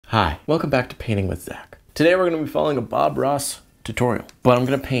Hi, welcome back to Painting with Zach. Today we're going to be following a Bob Ross tutorial, but I'm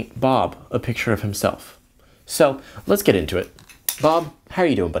going to paint Bob a picture of himself. So let's get into it. Bob, how are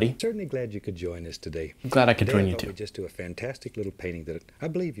you doing, buddy? Certainly glad you could join us today. I'm glad I could join you too. We just do a fantastic little painting that I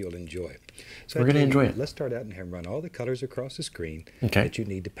believe you'll enjoy. So we're going to enjoy it. Let's start out and have run all the colors across the screen that you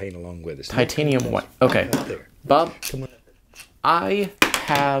need to paint along with us. Titanium white. Okay. Bob, I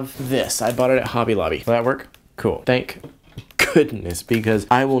have this. I bought it at Hobby Lobby. Will that work? Cool. Thank goodness, because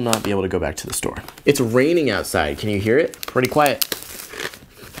I will not be able to go back to the store. It's raining outside. Can you hear it? Pretty quiet.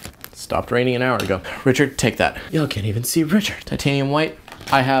 Stopped raining an hour ago. Richard, take that. Y'all can't even see Richard. Titanium white.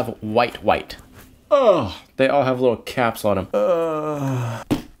 I have white. Oh, they all have little caps on them.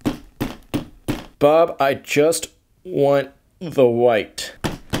 Bob, I just want the white.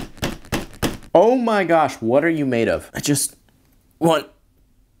 Oh my gosh, what are you made of? I just want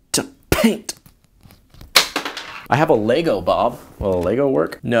to paint. I have a Lego, Bob. Will a Lego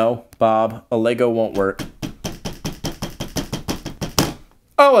work? No, Bob, a Lego won't work.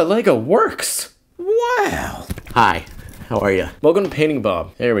 Oh, a Lego works. Wow. Hi, how are you? Welcome to Painting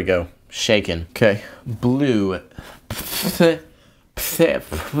Bob. There we go. Shaking. Okay. Blue.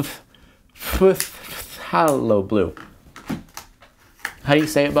 Hello, blue. How do you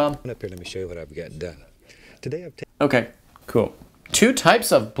say it, Bob? Up here, let me show you what I've got done. Today I've taken... Okay, cool. Two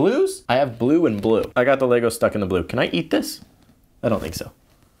types of blues? I have blue and blue. I got the Lego stuck in the blue. Can I eat this? I don't think so.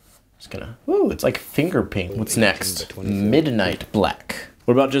 Just gonna... Ooh, it's like finger paint. What's next? Midnight black.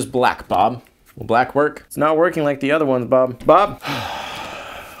 What about just black, Bob? Will black work? It's not working like the other ones, Bob. Bob?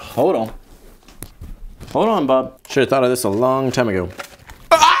 Hold on. Hold on, Bob. Should have thought of this a long time ago.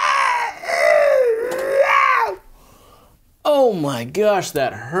 Oh my gosh,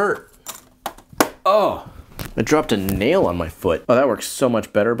 that hurt. Oh, I dropped a nail on my foot. Oh, that works so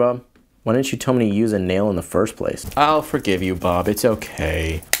much better, Bob. Why didn't you tell me to use a nail in the first place? I'll forgive you, Bob. It's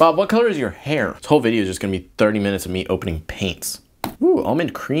okay. Bob, what color is your hair? This whole video is just gonna be 30 minutes of me opening paints. Ooh,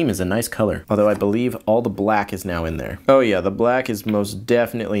 almond cream is a nice color. Although I believe all the black is now in there. Oh yeah, the black is most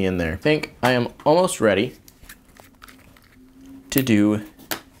definitely in there. I think I am almost ready to do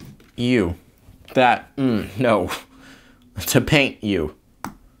you. No. To paint you.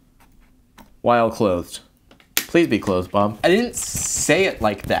 While clothed. Please be clothed, Bob. I didn't say it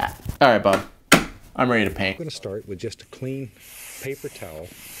like that. All right, Bob. I'm ready to paint. I'm going to start with just a clean paper towel.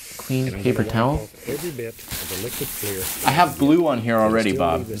 Clean paper towel? Off every bit of the liquid clear. I have blue on here already,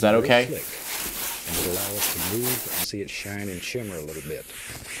 Bob. Is that okay? And it'll allow us to move and see it shine and shimmer a little bit.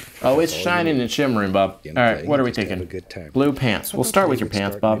 Oh, it's shining and shimmering, Bob. All right, what are we taking? Blue pants. We'll start with your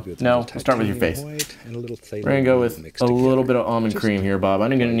pants, Bob. No, we'll start with your face. We're gonna go with a little bit of almond cream here, Bob. I'm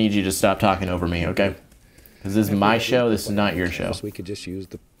gonna need you to stop talking over me, okay? Because this is my show, this is not your show. We could just use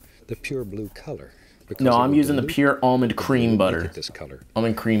the pure blue color. No, I'm using the pure almond cream butter.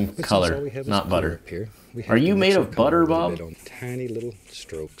 Almond cream color, not butter. Are you made of butter, Bob? Tiny little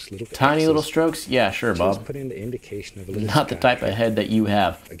strokes. Tiny little strokes? Yeah, sure, Bob. Not the type of head that you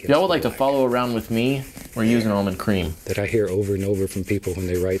have. If y'all would like to follow around with me, we're using almond cream. That I hear over and over from people when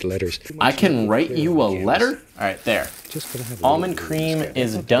they write letters. I can write you a letter? All right, there. Almond cream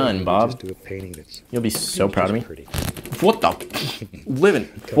is done, Bob. You'll be so proud of me. What the? Living.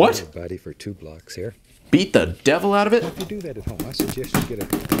 What? Body for 2 blocks here. Beat the devil out of it? If you do that at home, I suggest you get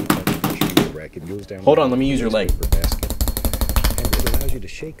a bracket. Goes down. Hold on, let me use your leg. And it allows you to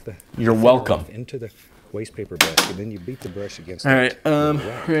shake the. You're welcome. Into the waste paper basket. Then you beat the brush against. All right. We're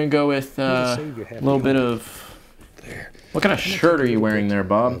gonna go with a little bit of. What kind of shirt are you wearing there,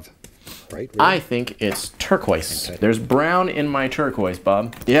 Bob? I think it's turquoise. There's brown in my turquoise,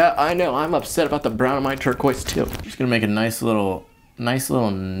 Bob. Yeah, I know. I'm upset about the brown in my turquoise too. Just gonna make a nice little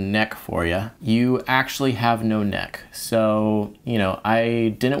neck for you. You actually have no neck. So, you know,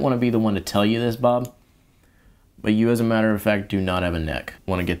 I didn't want to be the one to tell you this, Bob, but you, as a matter of fact, do not have a neck. I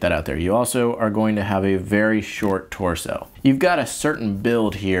want to get that out there. You also are going to have a very short torso. You've got a certain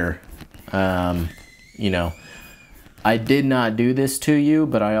build here. You know, I did not do this to you,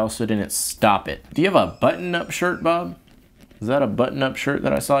 but I also didn't stop it. Do you have a button-up shirt, Bob? Is that a button-up shirt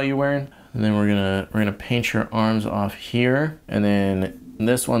that I saw you wearing? And then we're gonna paint your arms off here, and then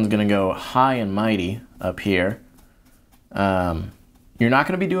this one's gonna go high and mighty up here. You're not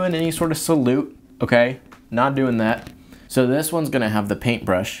gonna be doing any sort of salute, okay? Not doing that. So this one's gonna have the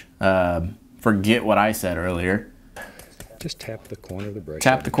paintbrush. Forget what I said earlier. Just tap the corner of the brush.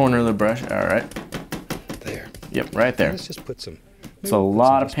 Tap the corner of the brush. All right. There. Yep, right there. Let's just put some. It's a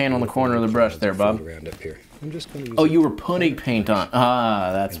lot of paint on the corner of the brush there, Bob. Around up here. I'm just going to use you were putting paint on.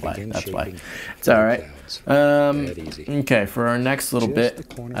 Ah, that's why. That's why. It's all right. clouds. That easy. Okay, for our next little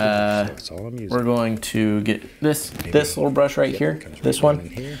bit, we're going to get this little brush right here, this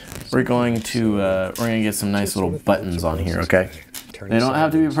one. We're going to get some nice little buttons on here, okay? They don't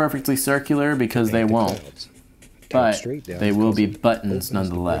have to be perfectly circular because they won't, but they will be buttons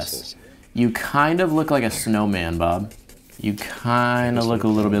nonetheless. You kind of look like a snowman, Bob. You kind of look a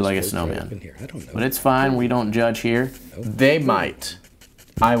little bit like a snowman. But it's fine, we don't judge here. They might.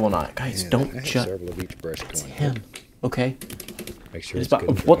 I will not. Guys, don't judge. It's him, okay? Make sure it's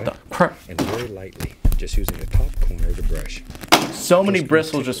good. What the crap? And very lightly, just using the top corner of the brush. So many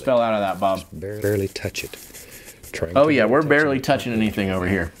bristles just fell out of that, Bob. Barely touch it. Oh yeah, we're barely touching anything over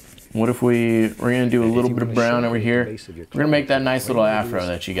here. What if we're gonna do a little bit of brown over here. We're gonna make that nice little afro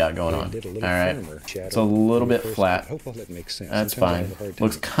that you got going on. All right, it's a little bit flat. That's fine.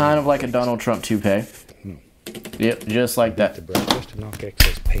 Looks kind of like a Donald Trump toupee. Yep, just like that. Just to knock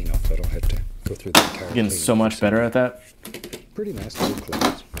excess paint off, I don't have to go through the entire. Getting so much better at that. Pretty nice little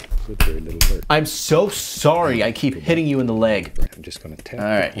clouds with very little dirt. I'm so sorry. I keep hitting you in the leg. I'm just gonna tap. All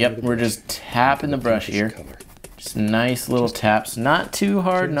right. Yep, we're just tapping the brush here. Just nice little taps, not too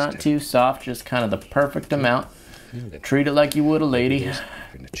hard, not too soft, just kind of the perfect amount. Treat it like you would a lady.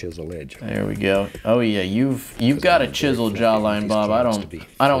 There we go. Oh yeah, you've got a chiseled jawline, Bob.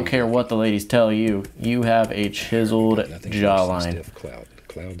 I don't care what the ladies tell you. You have a chiseled jawline.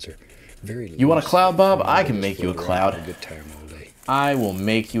 You want a cloud, Bob? I can make you a cloud. I will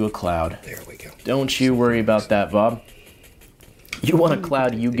make you a cloud. There we go. Don't you worry about that, Bob. You want a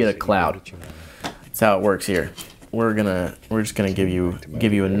cloud, you get a cloud. That's how it works here. We're just gonna give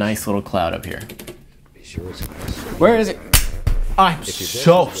you a nice little cloud up here. Where is it? I'm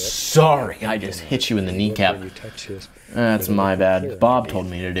so sorry. I just hit you in the kneecap. That's my bad. Bob told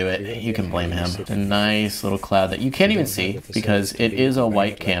me to do it. You can blame him. A nice little cloud that you can't even see because it is a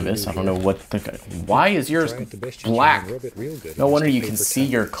white canvas. I don't know what the... Why is yours black? No wonder you can see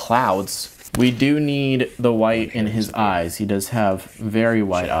your clouds. We do need the white in his eyes. He does have very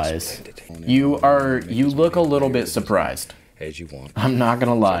white eyes. You look a little bit surprised. As you want. I'm not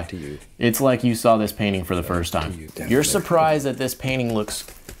gonna lie. It's like you saw this painting for the first time. You're surprised that this painting looks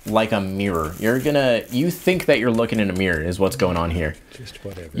like a mirror. You think that you're looking in a mirror is what's going on here. Just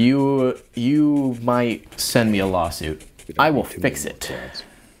whatever. You might send me a lawsuit. I will fix it. There.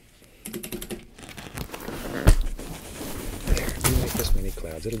 You make this many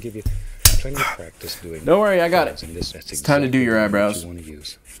clouds. It'll give you plenty of practice doing. Don't worry, I got it. It's time to do your eyebrows. What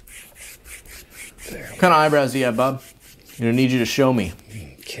kind of eyebrows do you have, Bob? I'm gonna need you to show me.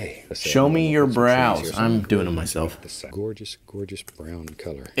 Okay. Show me your brows. I'm doing it myself. Gorgeous, gorgeous brown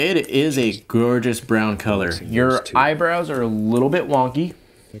color. It is a gorgeous brown color. Your eyebrows are a little bit wonky.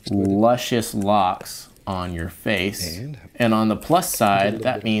 Luscious locks on your face. And on the plus side,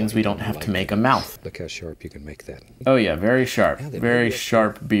 that means we don't have to make a mouth. Look how sharp you can make that. Oh yeah, very sharp. Very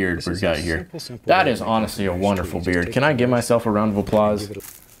sharp beard we've got here. That is honestly a wonderful beard. Can I give myself a round of applause?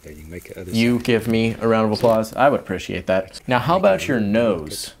 You give me a round of applause. I would appreciate that. Now, how about your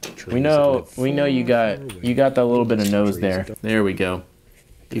nose? We know you got that little bit of nose there. There we go.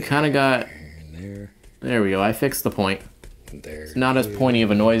 You kind of got. There we go. I fixed the point. It's not as pointy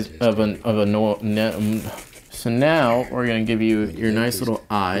of a noise So now we're gonna give you your nice little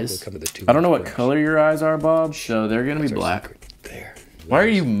eyes. I don't know what color your eyes are, Bob. So they're gonna be black. Why are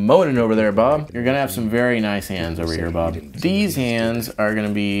you moaning over there, Bob? You're gonna have some very nice hands over here, Bob. These hands are gonna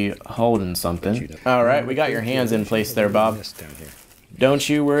be holding something. All right, we got your hands in place there, Bob. Don't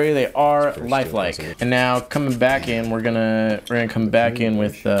you worry, they are lifelike. And now coming back in, we're gonna come back in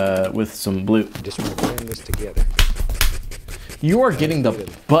with some blue. Just want to blend this together. You are getting the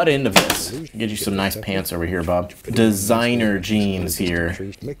butt end of this. Get you some nice pants over here, Bob. Designer jeans here.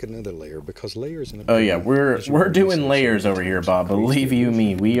 Make another layer because layers. Oh yeah, we're doing layers over here, Bob. Believe you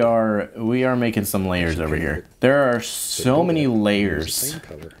me, we are making some layers over here. There are so many layers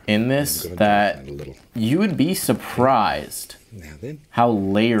in this that you would be surprised how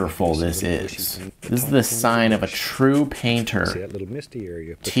layerful this is. This is the sign of a true painter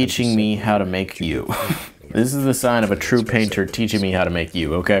teaching me how to make you. This is the sign of a true painter teaching me how to make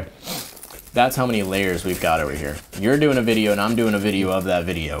you, okay? That's how many layers we've got over here. You're doing a video and I'm doing a video of that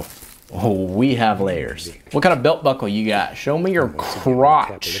video. Oh, we have layers. What kind of belt buckle you got? Show me your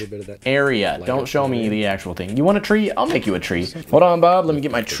crotch area. Don't show me the actual thing. You want a tree? I'll make you a tree. Hold on, Bob. Let me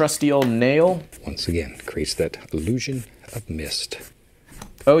get my trusty old nail. Once again, creates that illusion of mist.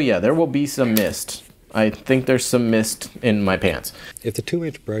 Oh yeah, there will be some mist. I think there's some mist in my pants. If the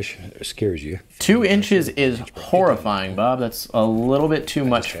 2-inch brush scares you, 2 inches is horrifying, Bob. That's a little bit too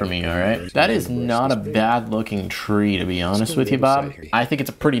much for me, all right? That is not a bad looking tree, to be honest with you, Bob. I think it's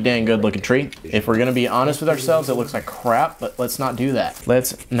a pretty dang good looking tree. If we're gonna be honest with ourselves, it looks like crap, but let's not do that.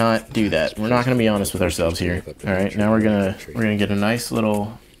 Let's not do that. We're not gonna be honest with ourselves here. All right, now we're gonna get a nice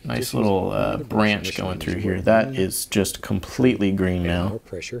little branch going through here. That is just completely green now. more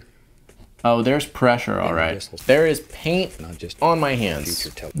pressure. Oh, there's pressure, all right. There is paint on my hands.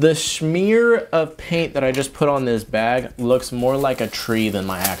 The smear of paint that I just put on this bag looks more like a tree than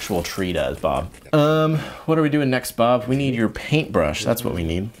my actual tree does, Bob. What are we doing next, Bob? We need your paintbrush. That's what we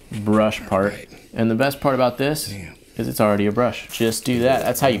need. Brush part. And the best part about this is it's already a brush. Just do that.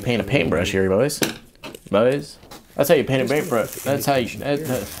 That's how you paint a paintbrush here, boys. Boys. That's how you paint a paintbrush. That's how you,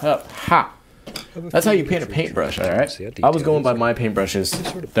 That's how you paint a paintbrush, all right? I was going by my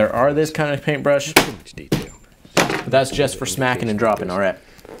paintbrushes. There are this kind of paintbrush, but that's just for smacking and dropping, all right?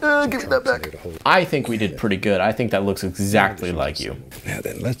 Give me that back. I think we did pretty good. I think that looks exactly like you. Now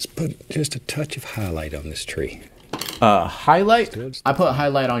then, let's put just a touch of highlight on this tree. Highlight? I put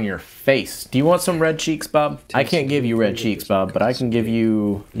highlight on your face. Do you want some red cheeks, Bob? I can't give you red cheeks, Bob, but I can give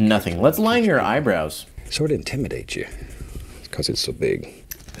you nothing. Let's line your eyebrows. Sort of intimidates you because it's so big.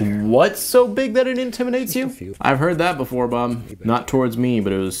 What's so big that it intimidates you? I've heard that before, Bob. Not towards me,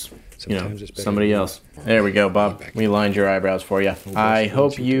 but it was, you know, somebody else. There we go, Bob. We lined your eyebrows for you. I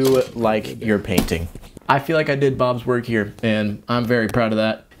hope you like your painting. I feel like I did Bob's work here, and I'm very proud of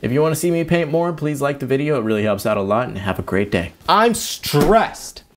that. If you want to see me paint more, please like the video. It really helps out a lot, and have a great day. I'm stressed.